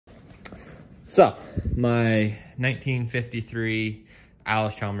So, my 1953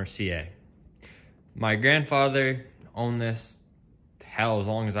 Allis-Chalmers CA. My grandfather owned this, hell, as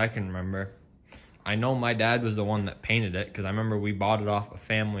long as I can remember. I know my dad was the one that painted it, because I remember we bought it off a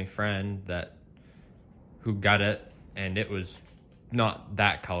family friend who got it, and it was not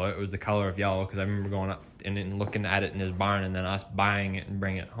that color. It was the color of yellow, because I remember going up and looking at it in his barn, and then us buying it and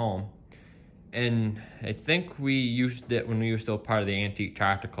bringing it home. And I think we used it when we were still part of the Antique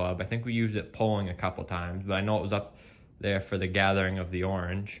Tractor Club. I think we used it pulling a couple times, but I know it was up there for the gathering of the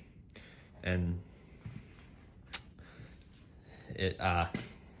orange. And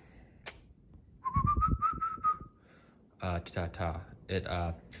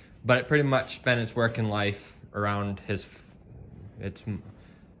but it pretty much spent its working life around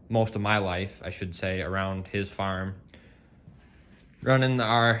most of my life, I should say, around his farm, running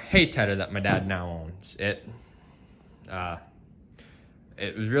our hay tedder that my dad now owns.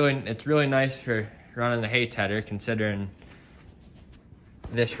 It's really nice for running the hay tedder, considering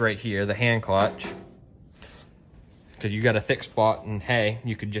this right here, the hand clutch, because you got a thick spot in hay.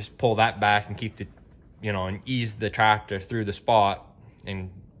 You could just pull that back and keep and ease the tractor through the spot and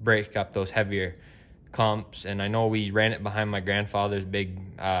break up those heavier clumps. And I know we ran it behind my grandfather's big,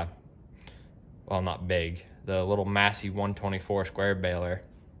 well, not big, the little Massey 124 square baler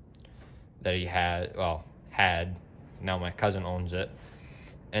that he had, now my cousin owns it.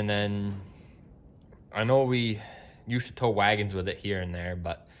 And then I know we used to tow wagons with it here and there,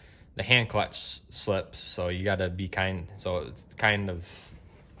 but the hand clutch slips, so you gotta be so it's kind of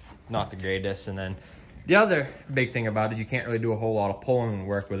not the greatest. And then the other big thing about it is you can't really do a whole lot of pulling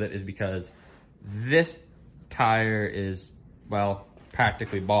work with it, is because this tire is, well,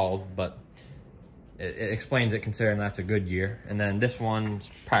 practically bald, but it explains it considering that's a Goodyear. And then this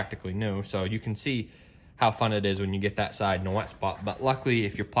one's practically new, so you can see how fun it is when you get that side in a wet spot. But luckily,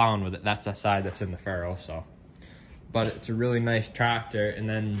 if you're plowing with it, that's a side that's in the furrow, so. But it's a really nice tractor. And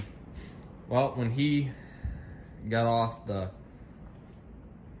then, well, when he got off then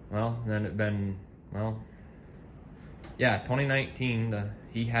it been, 2019,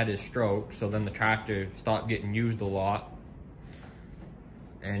 he had his stroke, so then the tractor stopped getting used a lot.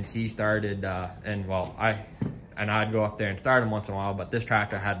 And he started, I'd go up there and start him once in a while, but this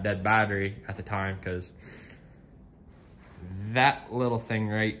tractor had a dead battery at the time, because that little thing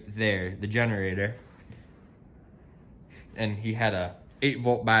right there, the generator, and he had a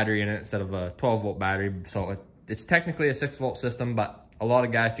 8-volt battery in it instead of a 12-volt battery, so it's technically a 6-volt system, but a lot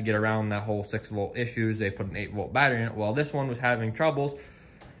of guys, to get around that whole 6-volt issues, they put an 8-volt battery in it. Well, this one was having troubles,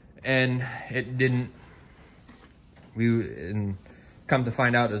 and it didn't. Come to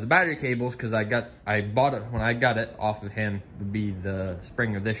find out, it was the battery cables, because I bought it when I got it off of him, would be the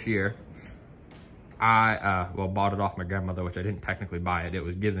spring of this year. I bought it off my grandmother, which I didn't technically buy it. It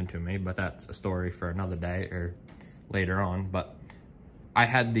was given to me, but that's a story for another day or later on. But I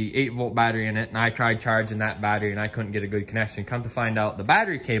had the 8-volt battery in it, and I tried charging that battery, and I couldn't get a good connection. Come to find out, the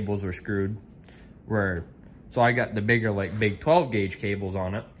battery cables were screwed. So I got the bigger, big 12-gauge cables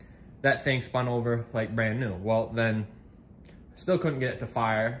on it. That thing spun over like brand new. Well, then still couldn't get it to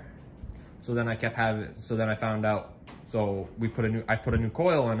fire. So then I found out. So I put a new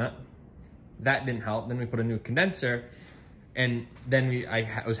coil in it. That didn't help. Then we put a new condenser, and then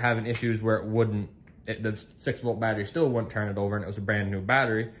I was having issues where the 6-volt battery still wouldn't turn it over, and it was a brand new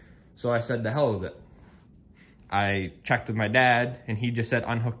battery. So I said, the hell with it. I checked with my dad, and he just said,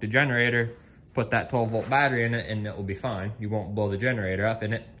 unhook the generator, put that 12-volt battery in it, and it will be fine. You won't blow the generator up,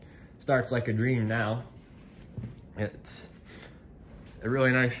 and it starts like a dream now. It's a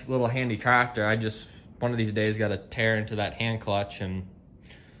really nice little handy tractor. I just, one of these days, got to tear into that hand clutch and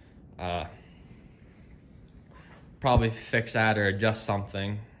probably fix that or adjust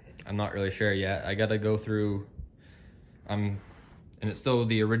something. I'm not really sure yet. I got to go through, and it's still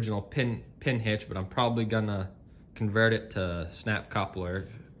the original pin hitch, but I'm probably gonna convert it to snap coupler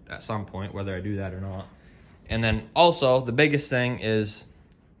at some point, whether I do that or not. And then also, the biggest thing is,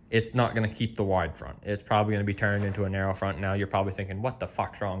 it's not going to keep the wide front. It's probably going to be turned into a narrow front. Now you're probably thinking, what the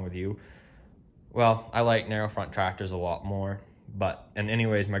fuck's wrong with you? Well, I like narrow front tractors a lot more. And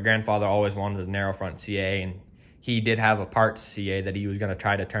anyways, my grandfather always wanted a narrow front CA, and he did have a parts CA that he was going to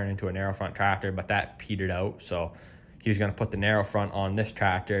try to turn into a narrow front tractor, but that petered out. So he was going to put the narrow front on this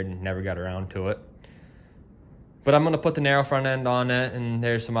tractor and never got around to it. But I'm going to put the narrow front end on it, and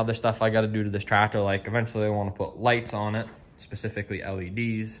there's some other stuff I got to do to this tractor. Like, eventually I want to put lights on it, specifically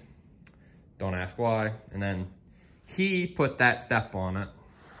LEDs. Don't ask why. And then he put that step on it,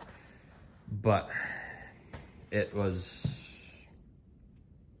 but I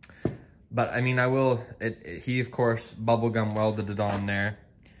mean, he of course bubblegum welded it on there,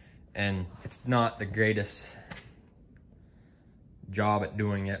 and it's not the greatest job at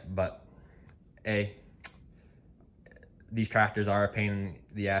doing it, but these tractors are a pain in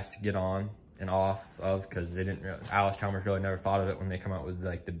the ass to get on and off of, because they didn't Allis-Chalmers really never thought of it when they come out with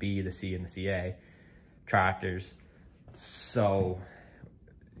like the B, the C, and the CA tractors. So,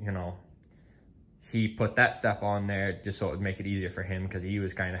 you know, he put that step on there just so it would make it easier for him, because he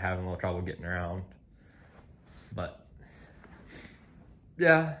was kind of having a little trouble getting around. But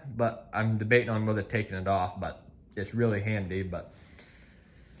yeah, but I'm debating on whether taking it off, but it's really handy. But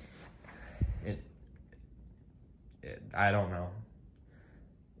I don't know.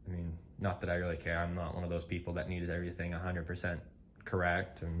 I mean, not that I really care. I'm not one of those people that needs everything 100%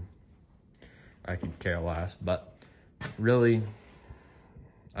 correct, and I could care less. But really,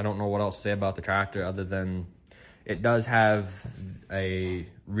 I don't know what else to say about the tractor other than it does have a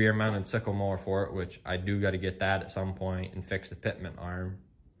rear mounted sickle mower for it, which I do got to get that at some point and fix the pitman arm,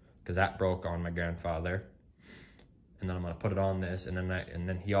 because that broke on my grandfather. And then I'm going to put it on this, and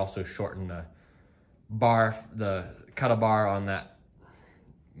then he also shortened the bar, the cut a bar on that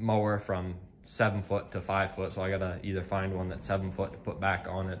mower from 7 foot to 5 foot. So I got to either find one that's 7 foot to put back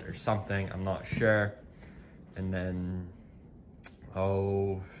on it or something. I'm not sure. And then,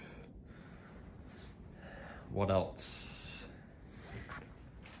 what else?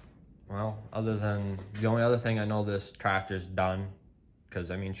 Well, other than the only other thing I know this tractor's done,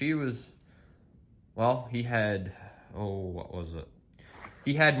 because I mean, she was, well, he had, what was it?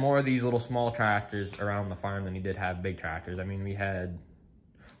 He had more of these little small tractors around the farm than he did have big tractors. I mean, we had,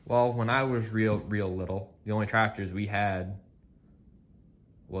 well, when I was real little, the only tractors we had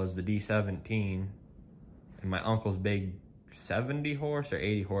was the D17 and my uncle's big 70 horse or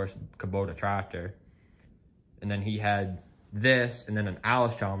 80 horse Kubota tractor. And then he had this, and then an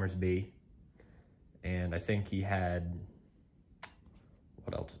Allis-Chalmers B. And I think he had,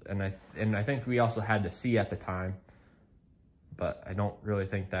 what else? And I think we also had the C at the time. But I don't really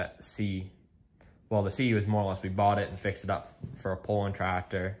think that C, well, the C was more or less, we bought it and fixed it up for a pulling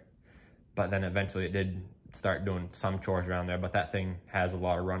tractor. But then eventually it did start doing some chores around there. But that thing has a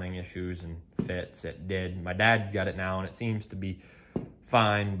lot of running issues and fits. It did. My dad got it now, and it seems to be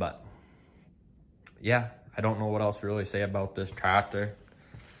fine. But yeah, I don't know what else to really say about this tractor.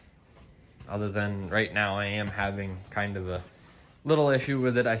 Other than right now I am having kind of a little issue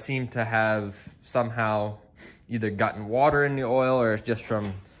with it. I seem to have somehow either gotten water in the oil, or it's just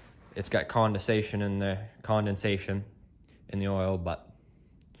from, it's got condensation in the oil. But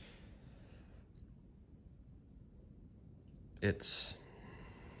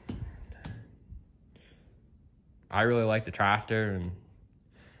I really like the tractor, and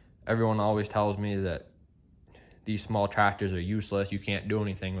everyone always tells me that these small tractors are useless. You can't do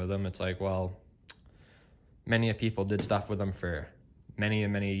anything with them. It's like, well, many people did stuff with them for many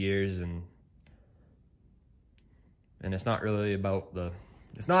and many years, and it's not really about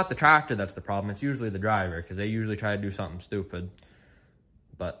it's not the tractor that's the problem. It's usually the driver, because they usually try to do something stupid.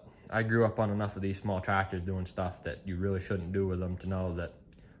 But I grew up on enough of these small tractors doing stuff that you really shouldn't do with them to know that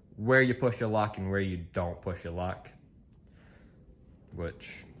where you push your luck and where you don't push your luck.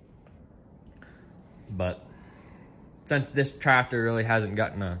 But since this tractor really hasn't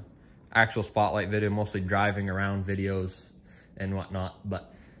gotten a actual spotlight video, mostly driving around videos and whatnot,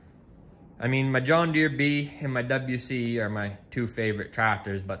 but I mean, my John Deere B and my WC are my two favorite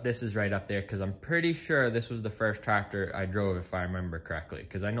tractors, but this is right up there because I'm pretty sure this was the first tractor I drove, if I remember correctly,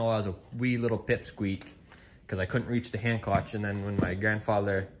 because I know I was a wee little pipsqueak because I couldn't reach the hand clutch. And then when my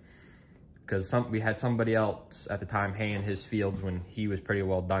grandfather, because we had somebody else at the time haying his fields when he was pretty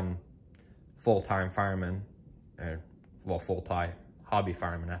well done full-time fireman, well, full-time hobby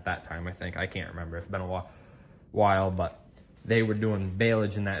fireman at that time, I think. I can't remember. It's been a while, but they were doing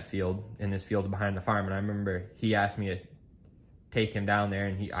baleage in that field, in his fields behind the farm. And I remember he asked me to take him down there,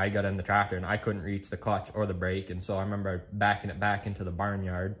 and I got in the tractor, and I couldn't reach the clutch or the brake. And so I remember backing it back into the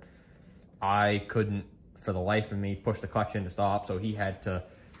barnyard. I couldn't, for the life of me, push the clutch in to stop. So he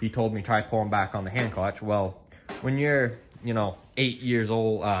told me try pulling back on the hand clutch. Well, when you're, 8 years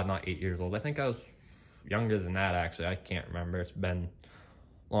old, not 8 years old, I think I was younger than that, actually. I can't remember. It's been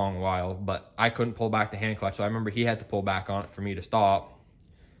long while, but I couldn't pull back the hand clutch. So I remember he had to pull back on it for me to stop.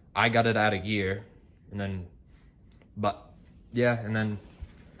 I got it out of gear, and then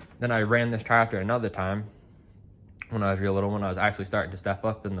I ran this tractor another time when I was real little, when I was actually starting to step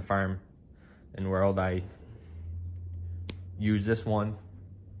up in the farm and world. I used this one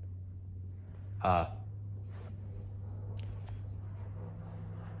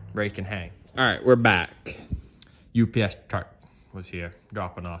rake and hang. All right, we're back. UPS truck was here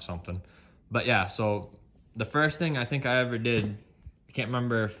dropping off something. But yeah, so the first thing I think I ever did, I can't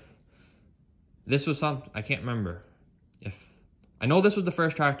remember if this was something, I can't remember. I know this was the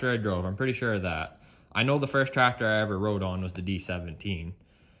first tractor I drove. I'm pretty sure of that. I know the first tractor I ever rode on was the D17.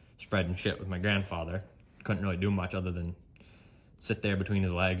 Spreading shit with my grandfather. Couldn't really do much other than sit there between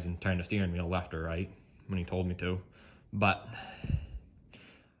his legs and turn the steering wheel left or right when he told me to. But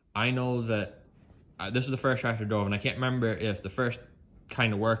I know that this was the first tractor I drove, and I can't remember if the first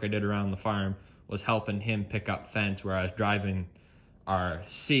kind of work I did around the farm was helping him pick up fence where I was driving our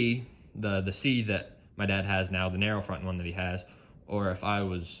C, the C that my dad has now, the narrow front one that he has, or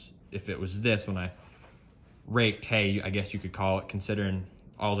if it was this when I raked hay, I guess you could call it, considering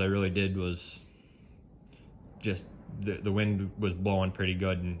all I really did was just, the wind was blowing pretty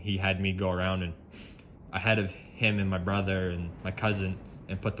good, and he had me go around and ahead of him and my brother and my cousin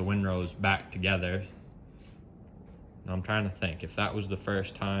and put the windrows back together. Now I'm trying to think if that was the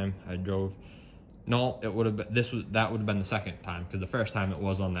first time I drove. No, it would have been, that would have been the second time, because the first time it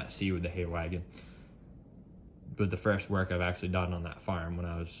was on that C with the hay wagon. It was the first work I've actually done on that farm when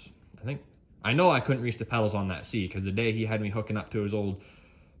I was, I know I couldn't reach the pedals on that C, because the day he had me hooking up to his old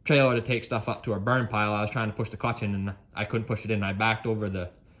trailer to take stuff up to our burn pile, I was trying to push the clutch in and I couldn't push it in. I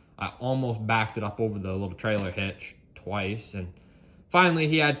almost backed it up over the little trailer hitch twice, and finally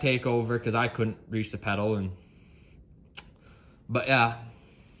he had to take over because I couldn't reach the pedal. But yeah,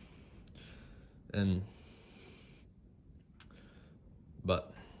 and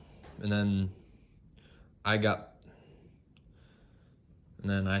then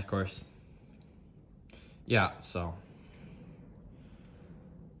of course, yeah, so,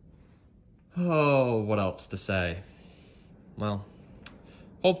 oh, what else to say? Well,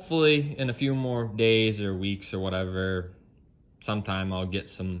 hopefully in a few more days or weeks or whatever, sometime I'll get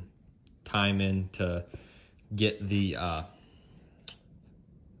some time in to get the a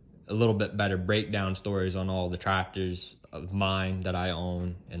little bit better breakdown stories on all the tractors of mine that I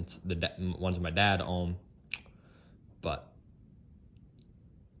own and the ones my dad owned. But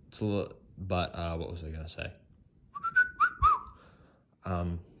what was I gonna say?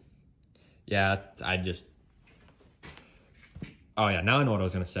 Yeah, oh yeah, now I know what I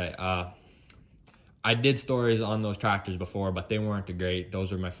was gonna say. I did stories on those tractors before, but they weren't the great.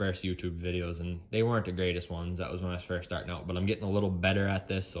 Those were my first YouTube videos, and they weren't the greatest ones. That was when I was first starting out, but I'm getting a little better at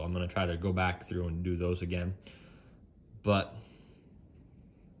this, so I'm gonna try to go back through and do those again. But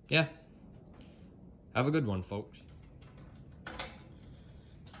yeah, have a good one, folks.